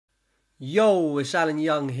Yo, it's Alan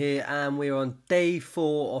Young here, and we're on day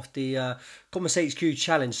 4 of the Commerce HQ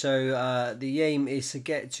challenge. So the aim is to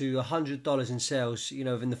get to $100 in sales,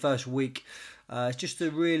 within the first week. It's just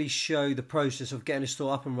to really show the process of getting a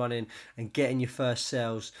store up and running and getting your first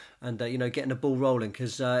sales, and getting the ball rolling.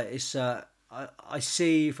 Because I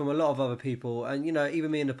see from a lot of other people, and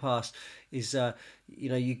even me in the past, is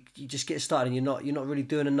you just get started and you're not really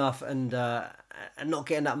doing enough, and not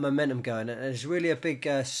getting that momentum going. And it's really a big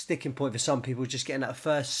sticking point for some people, just getting that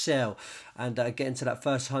first sale and getting to that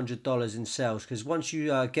first $100 in sales. Because once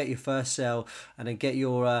you get your first sale and then get to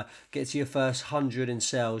your first 100 in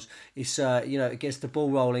sales, it's it gets the ball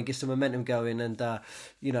rolling, gets the momentum going, and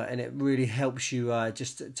and it really helps you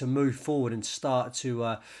just to move forward and start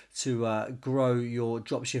to grow your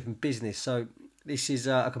dropshipping business. So this is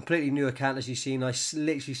a completely new account, as you've seen. I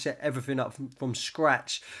literally set everything up from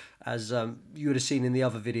scratch, as you would have seen in the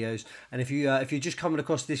other videos. And if you're just coming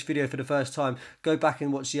across this video for the first time, go back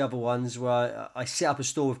and watch the other ones where I set up a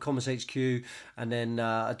store with Commerce HQ, and then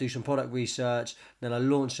I do some product research, then I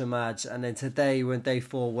launch some ads, and then today we're in day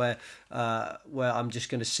 4 where I'm just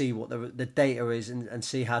going to see what the data is and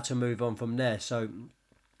see how to move on from there. So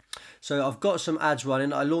I've got some ads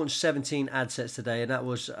running. I launched 17 ad sets today, and that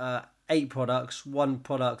was 8 products. One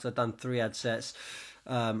product I've done 3 ad sets,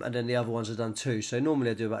 and then the other ones I've done 2. So normally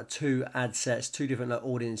I do about 2 ad sets, 2 different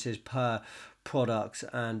audiences per product,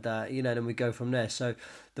 and then we go from there. So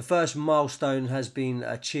the first milestone has been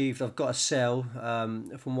achieved. I've got a sale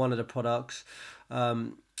from one of the products,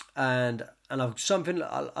 and something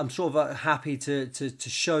I'm sort of happy to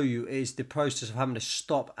show you is the process of having to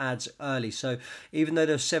stop ads early. So even though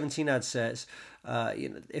there's 17 ad sets,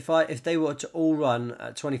 if they were to all run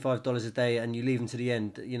at $25 a day and you leave them to the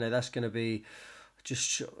end, that's going to be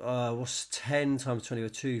just what's 10 times 20 or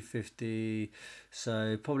 250,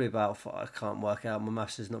 so probably about I can't work out, my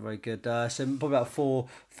maths is not very good, so probably about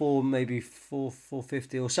four maybe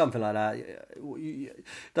 450 or something like that. It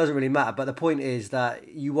doesn't really matter, but the point is that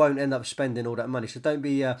you won't end up spending all that money. So don't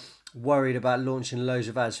be worried about launching loads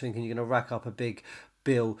of ads thinking you're going to rack up a big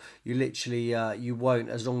bill. You literally you won't,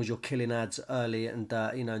 as long as you're killing ads early and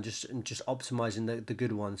just optimizing the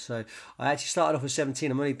good ones. So I actually started off with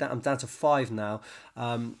 17. I'm down to 5 now,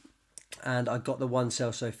 and I got the 1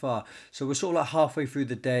 sale so far. So we're sort of like halfway through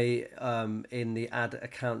the day in the ad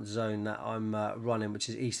account zone that I'm running, which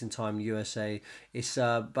is Eastern Time, USA. It's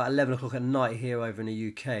about 11 o'clock at night here over in the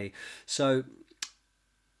UK. So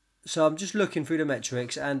I'm just looking through the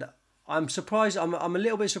metrics, and I'm surprised. I'm a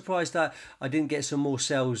little bit surprised that I didn't get some more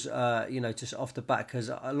sales, just off the bat, because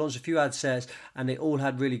I launched a few ad sets and they all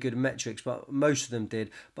had really good metrics, but most of them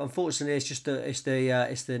did. But unfortunately, it's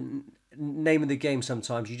the name of the game.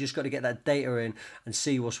 Sometimes you just got to get that data in and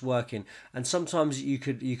see what's working. And sometimes you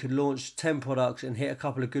could launch 10 products and hit a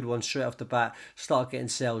couple of good ones straight off the bat, start getting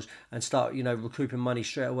sales and start recouping money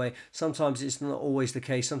straight away. Sometimes it's not always the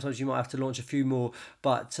case. Sometimes you might have to launch a few more,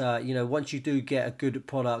 but once you do get a good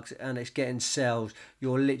product and it's getting sales,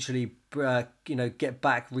 you'll literally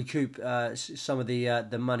recoup some of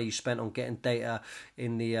the money you spent on getting data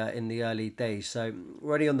in the early days. So we're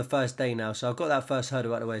already on the first day now, so I've got that first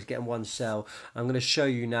hurdle out of the way, is getting 1 sale. I'm going to show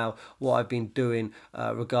you now what I've been doing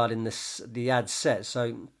regarding the ad set.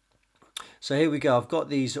 So here we go. I've got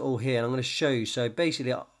these all here, and I'm going to show you. So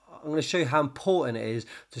basically, I'm going to show you how important it is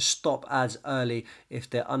to stop ads early if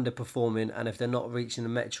they're underperforming and if they're not reaching the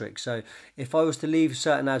metrics. So if I was to leave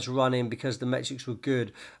certain ads running because the metrics were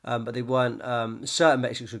good, but they weren't, certain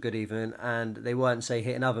metrics were good even, and they weren't, say,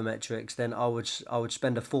 hitting other metrics, then I would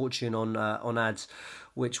spend a fortune on ads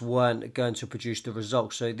which weren't going to produce the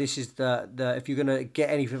results. So this is the if you're going to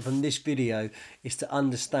get anything from this video, is to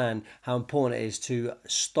understand how important it is to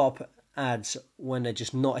stop ads when they're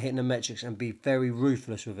just not hitting the metrics and be very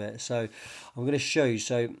ruthless with it. So I'm going to show you.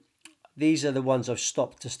 So these are the ones I've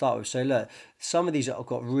stopped to start with. So look, some of these have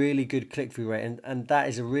got really good click-through rate, and that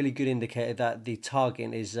is a really good indicator that the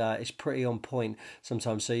targeting is pretty on point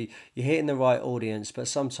sometimes. So you're hitting the right audience, but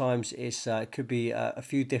sometimes it could be a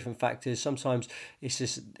few different factors. Sometimes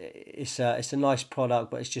it's a nice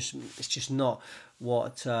product, but it's just not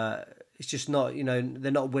what it's just not,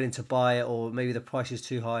 they're not willing to buy it, or maybe the price is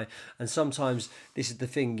too high. And sometimes this is the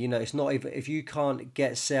thing, it's not even, if you can't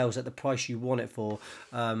get sales at the price you want it for,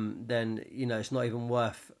 then it's not even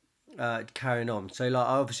worth carrying on. So like,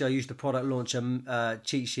 obviously I used the product launcher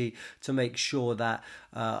cheat sheet to make sure that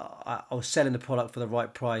I was selling the product for the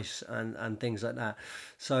right price and things like that.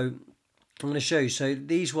 So I'm going to show you. So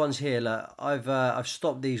these ones here, look, I've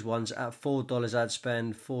stopped these ones at $4 ad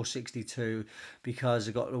spend, $4.62, because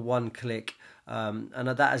I got the 1 click, and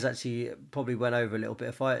that has actually probably went over a little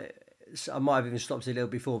bit. I might have even stopped it a little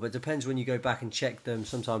before, but it depends when you go back and check them.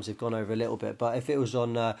 Sometimes they've gone over a little bit, but if it was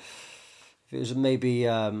on if it was maybe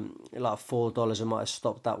like $4, I might have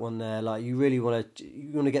stopped that one there. Like you really want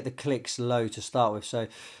to get the clicks low to start with. So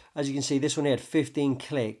as you can see, this one here had 15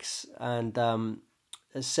 clicks and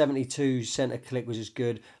 72 cent a click, which is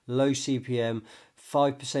good. Low CPM,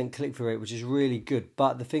 5% click through rate, which is really good.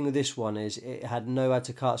 But the thing with this one is it had no add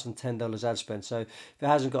to carts and $10 ad spend. So if it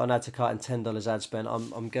hasn't got an add to cart and $10 ad spend,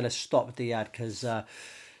 I'm going to stop the ad because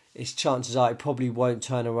its chances are it probably won't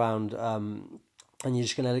turn around. And you're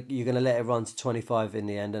gonna let it run to 25 in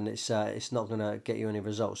the end, and it's not gonna get you any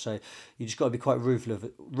results. So you just got to be quite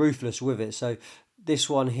ruthless with it. So this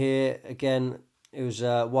one here again, it was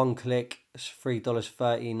one click, it's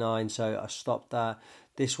 $3.39. So I stopped that.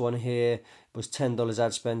 This one here was $10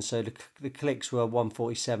 ad spend, so the clicks were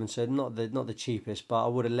 147. So not the cheapest, but I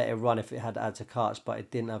would have let it run if it had add to carts, but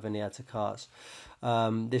it didn't have any add to carts.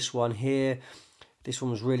 This one here, this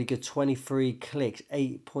one was really good. 23 clicks,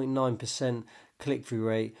 8.9% click-through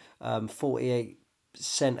rate, 48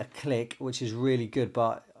 cent a click, which is really good.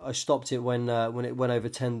 But I stopped it when it went over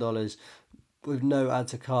 $10 with no add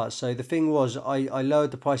to cart. So the thing was, I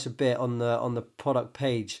lowered the price a bit on the product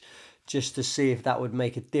page just to see if that would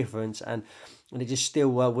make a difference, and it just still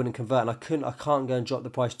wouldn't convert. And I can't go and drop the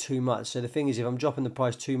price too much. So the thing is, if I'm dropping the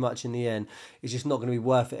price too much in the end, it's just not going to be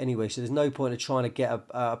worth it anyway. So there's no point of trying to get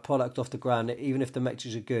a product off the ground, even if the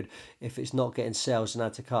metrics are good, if it's not getting sales and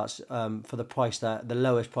add to carts for the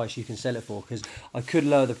lowest price you can sell it for. Because I could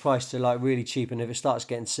lower the price to like really cheap, and if it starts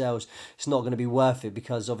getting sales, it's not going to be worth it,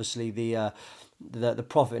 because obviously the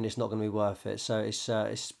profit in it's not going to be worth it. So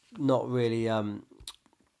it's not really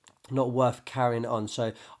not worth carrying on.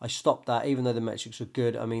 So I stopped that, even though the metrics were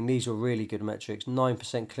good. I mean, these were really good metrics.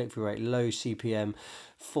 9% click-through rate, low CPM,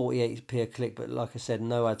 48p a click, but like I said,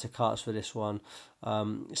 no add to carts for this one.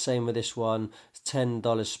 Same with this one,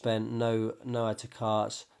 $10 spent, no add to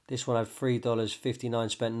carts. This one had $3.59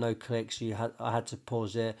 spent, no clicks. I had to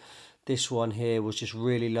pause it. This one here was just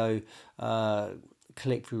really low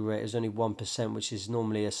click-through rate. It was only 1%, which is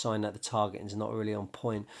normally a sign that the targeting is not really on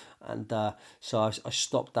point, and so I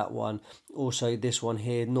stopped that one. Also this one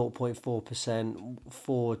here, 0.4%,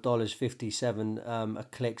 $4.57 a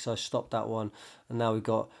click, so I stopped that one, and now we've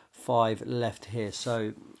got 5 left here.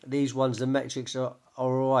 So these ones, the metrics are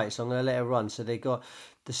alright, so I'm going to let it run. So they got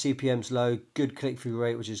the CPM's low, good click-through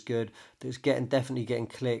rate, which is good. It's definitely getting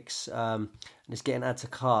clicks, and it's getting add to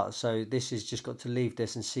cart. So this is just got to leave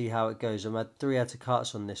this and see how it goes. I'm at 3 add to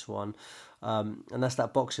carts on this one, and that's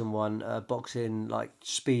that boxing one, boxing like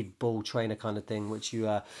speed ball trainer kind of thing, which you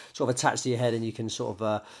sort of attach to your head, and you can sort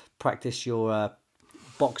of practice your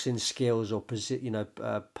boxing skills, or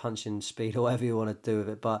punching speed, or whatever you want to do with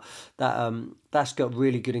it. But that's got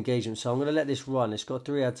really good engagement, so I'm going to let this run. It's got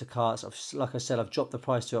 3 add to carts. Like I said, I've dropped the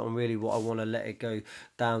price to it on really what I want to let it go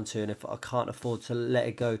down to, and if I can't afford to let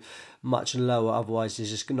it go much lower, otherwise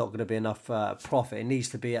there's just not going to be enough profit. It needs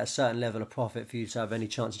to be at a certain level of profit for you to have any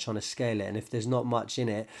chance of trying to scale it, and if there's not much in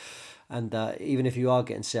it, and even if you are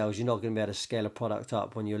getting sales, you're not going to be able to scale a product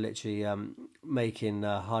up when you're literally making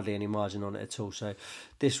hardly any margin on it at all. So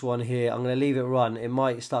this one here, I'm going to leave it run. It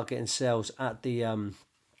might start getting sales at the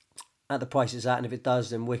price it's at, and if it does,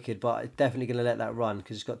 then wicked. But it's definitely going to let that run,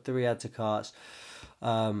 because it's got 3 add to carts,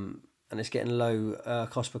 and it's getting low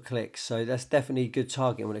cost per click. So that's definitely good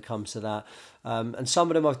targeting when it comes to that. And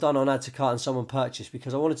some of them I've done on add to cart and some on purchase,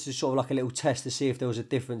 because I wanted to sort of like a little test to see if there was a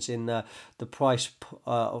difference in the price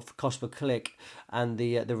of cost per click and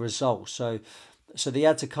the results. So the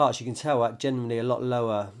add to carts, you can tell, are generally a lot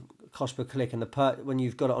lower cost per click, and when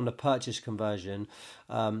you've got it on the purchase conversion,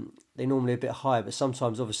 they're normally a bit higher. But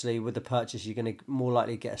sometimes, obviously, with the purchase, you're going to more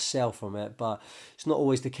likely get a sale from it, but it's not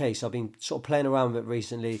always the case. I've been sort of playing around with it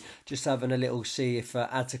recently, just having a little see if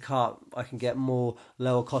add to cart I can get more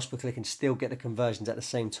lower cost per click and still get the conversions at the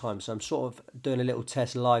same time. So I'm sort of doing a little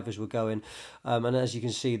test live as we're going, and as you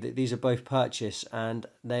can see, that these are both purchase, and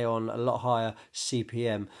they're on a lot higher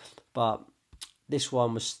CPM, but this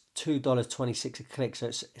one was $2.26 a click, so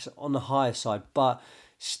it's on the higher side, but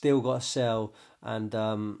still got a sell, and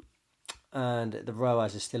the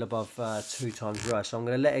ROAS is still above 2 times ROAS. So I'm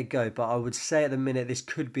going to let it go, but I would say at the minute this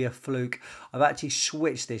could be a fluke. I've actually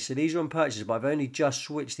switched this, so these are on purchase, but I've only just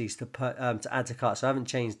switched these to add to carts. So I haven't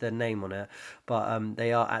changed the name on it, but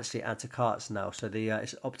they are actually add to carts now. So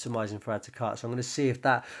it's optimizing for add to carts. So I'm going to see if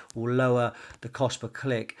that will lower the cost per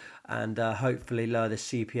click and hopefully lower the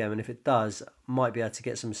CPM. And if it does, might be able to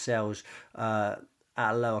get some sales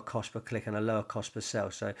at a lower cost per click and a lower cost per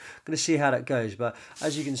sale. So I'm going to see how that goes. But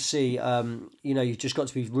as you can see, you know, you've just got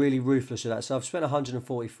to be really ruthless with that. So I've spent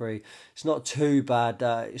 143. It's not too bad.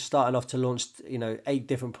 Starting off to launch, you know, 8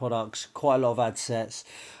 different products, quite a lot of ad sets.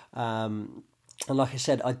 And like I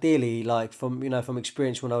said, ideally, like from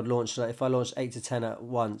experience, when I would launch, like if I launched 8 to 10 at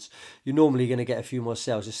once, you're normally going to get a few more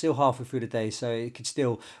sales. It's still halfway through the day, so it could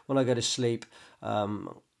still, when I go to sleep, I'm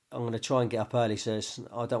going to try and get up early, so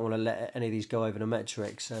I don't want to let any of these go over the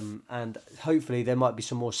metrics. And hopefully there might be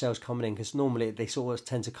some more sales coming in, because normally they sort of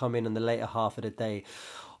tend to come in the later half of the day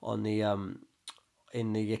on the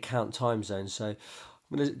in the account time zone. So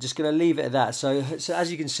I'm just gonna leave it at that. So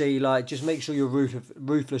as you can see, like, just make sure you're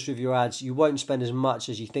ruthless with your ads. You won't spend as much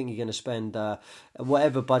as you think you're going to spend,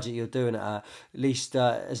 whatever budget you're doing it at least,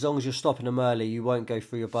 as long as you're stopping them early, you won't go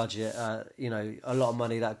through your budget, you know, a lot of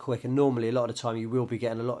money that quick. And normally a lot of the time you will be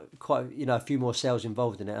getting a few more sales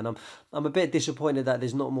involved in it. And I'm a bit disappointed that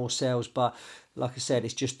there's not more sales, but like I said,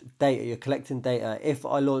 it's just data. You're collecting data. If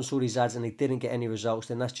I launched all these ads and they didn't get any results,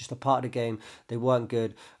 then that's just a part of the game. They weren't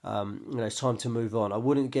good. You know, it's time to move on. I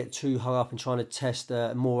wouldn't get too hung up in trying to test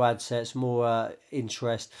more ad sets, more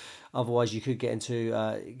interest. Otherwise, you could get into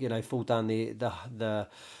you know, fall down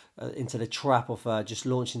into the trap of just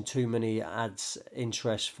launching too many ads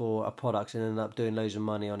interest for a product and end up doing loads of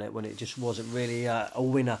money on it when it just wasn't really a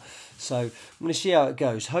winner. So I'm going to see how it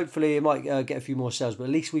goes. Hopefully it might get a few more sales, but at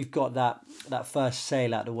least we've got that first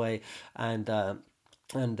sale out of the way, and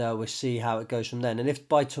we'll see how it goes from then. And if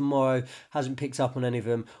by tomorrow hasn't picked up on any of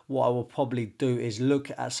them, what I will probably do is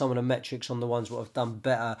look at some of the metrics on the ones that have done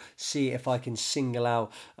better, see if I can single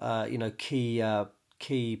out you know,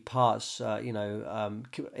 key parts, you know,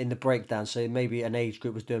 in the breakdown. So maybe an age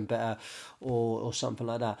group was doing better, or something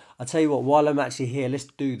like that. I'll tell you what, while I'm actually here, let's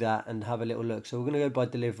do that and have a little look. So we're going to go by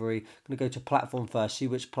delivery. I'm going to go to platform first, see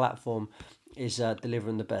which platform is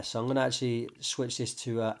delivering the best. So I'm going to actually switch this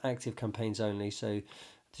to active campaigns only. So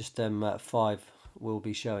just 5 will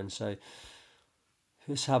be showing. So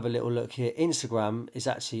let's have a little look here. Instagram is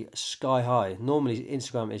actually sky high. Normally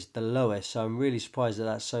Instagram is the lowest, so I'm really surprised that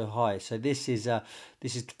that's so high. So this is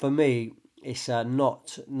for me, it's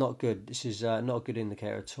not good. This is not a good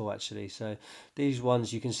indicator at all, actually. So these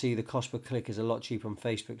ones, you can see the cost per click is a lot cheaper on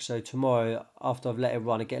Facebook. So tomorrow, after I've let it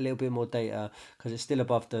run, I get a little bit more data, because it's still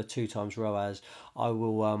above the 2 times ROAS. I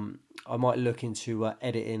might look into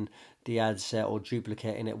editing the ad set or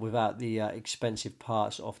duplicating it without the expensive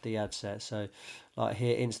parts of the ad set. So like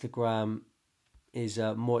here, Instagram is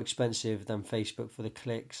more expensive than Facebook for the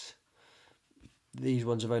clicks. These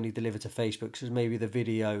ones have only delivered to Facebook, because maybe the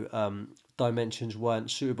video dimensions weren't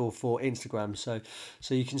suitable for Instagram. So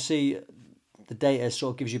you can see the data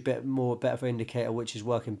sort of gives you a bit more better indicator which is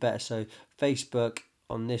working better. So Facebook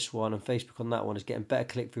on this one and Facebook on that one is getting better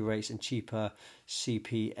click-through rates and cheaper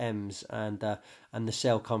CPMs, and the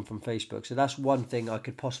sale come from Facebook. So that's one thing I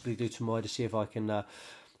could possibly do tomorrow to see if I can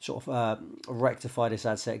sort of rectify this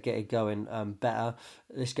ad set, get it going better.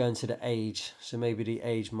 Let's go into the age. So maybe the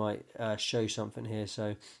age might show something here.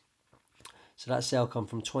 So that sale come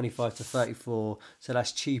from 25 to 34. So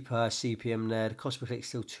that's cheaper CPM there. The cost per click is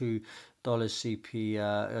still $2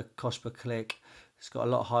 cost per click. It's got a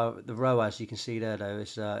lot higher. The ROAS, you can see there though,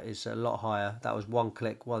 is a lot higher. That was 1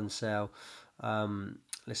 click, 1 sale.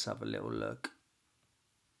 Let's have a little look.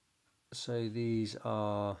 So these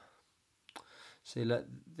are, see, look,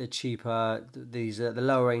 they're cheaper. These the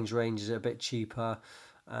lower ranges are a bit cheaper,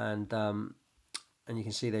 and you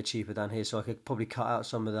can see they're cheaper down here. So I could probably cut out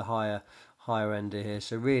some of the higher end here.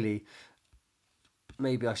 So really,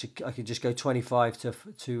 maybe I could just go 25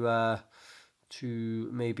 to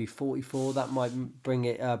maybe 44. That might bring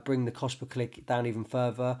the cost per click down even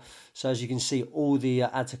further. So as you can see, all the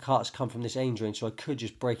add to carts come from this age range. So I could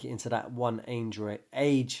just break it into that one age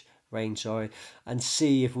range, and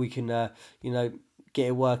see if we can you know, get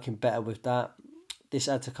it working better with that. This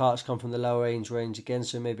add to carts come from the lower age range again,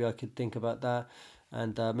 so maybe I could think about that.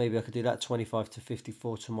 And maybe I could do that 25 to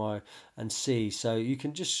 54 tomorrow and see. So you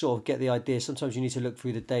can just sort of get the idea. Sometimes you need to look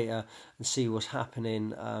through the data and see what's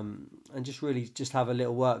happening, and just really just have a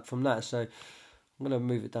little work from that. So I'm going to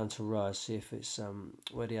move it down to ROAS, see if it's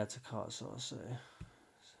where the add to carts are. So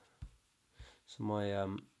my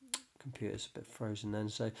computer's a bit frozen then.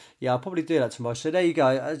 So yeah, I'll probably do that tomorrow. So there you go.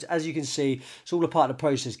 As you can see, it's all a part of the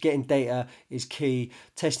process. Getting data is key,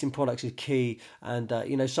 testing products is key, and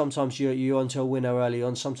you know, sometimes you're onto a winner early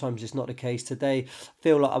on, sometimes it's not the case. Today I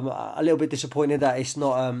feel like I'm a little bit disappointed that it's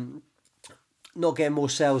not getting more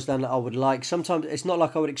sales than I would like. Sometimes it's not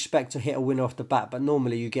like I would expect to hit a winner off the bat, but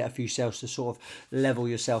normally you get a few sales to sort of level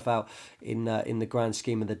yourself out in the grand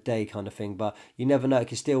scheme of the day, kind of thing. But you never know. It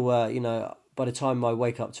can still, you know, by the time I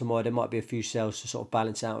wake up tomorrow, there might be a few sales to sort of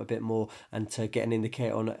balance out a bit more and to get an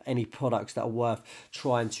indicator on any products that are worth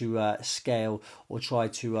trying to scale, or try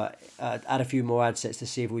to add a few more ad sets to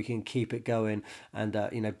see if we can keep it going and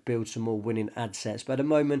build some more winning ad sets. But at the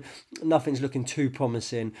moment, nothing's looking too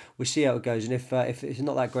promising. We'll see how it goes, and if it's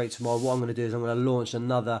not that great tomorrow, what I'm going to do is I'm going to launch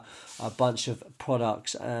another bunch of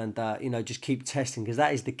products and just keep testing, because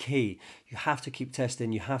that is the key. You have to keep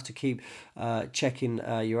testing. You have to keep checking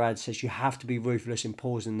your ad sets. You have to be ruthless in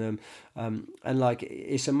pausing them. And like,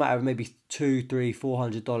 it's a matter of maybe $200, $300,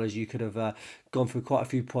 $400. You could have gone through quite a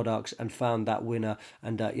few products and found that winner,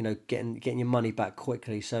 and getting your money back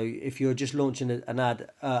quickly. So if you're just launching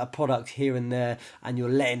a product here and there, and you're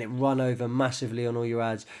letting it run over massively on all your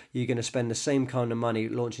ads, you're going to spend the same kind of money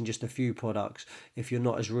launching just a few products if you're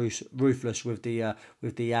not as ruthless with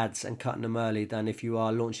the ads and cutting them early, than if you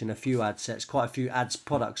are launching a few ad sets, quite a few ads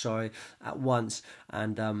products, at once,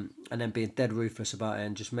 and then being dead ruthless about it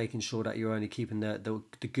and just making sure that you're only keeping the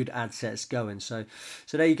good ad sets going. So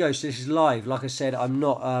there you go. So this is live. Like I said, I'm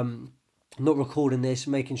not recording this,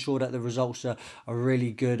 making sure that the results are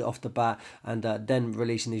really good off the bat, and then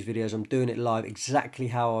releasing these videos. I'm doing it live, exactly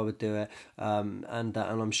how I would do it, and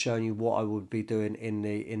I'm showing you what I would be doing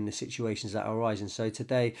in the situations that are arising. So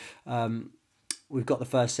today, we've got the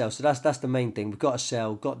first sale, so that's the main thing. We've got a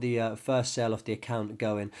sale, got the first sale off the account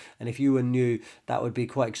going, and if you were new, that would be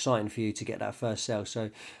quite exciting for you to get that first sale.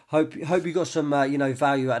 So hope you got some value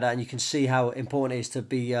out of that, and you can see how important it is to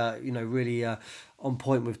be really on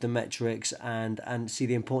point with the metrics, and see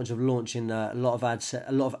the importance of launching a lot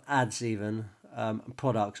of ads, even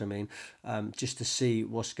products. Just to see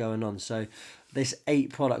what's going on. So there's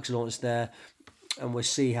 8 products launched there, and we'll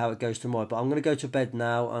see how it goes tomorrow. But I'm going to go to bed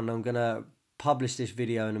now, and I'm going to publish this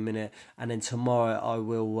video in a minute, and then tomorrow I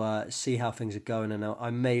will see how things are going, and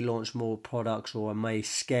I may launch more products, or I may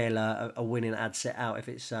scale a winning ad set out if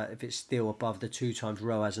it's still above the 2x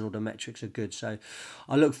ROAS and all the metrics are good. So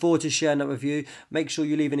I look forward to sharing that with you. Make sure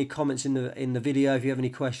you leave any comments in the video if you have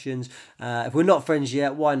any questions. If we're not friends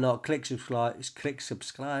yet, why not click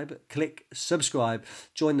subscribe,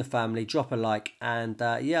 join the family, drop a like, and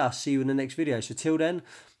I'll see you in the next video. So till then,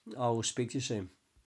 I will speak to you soon.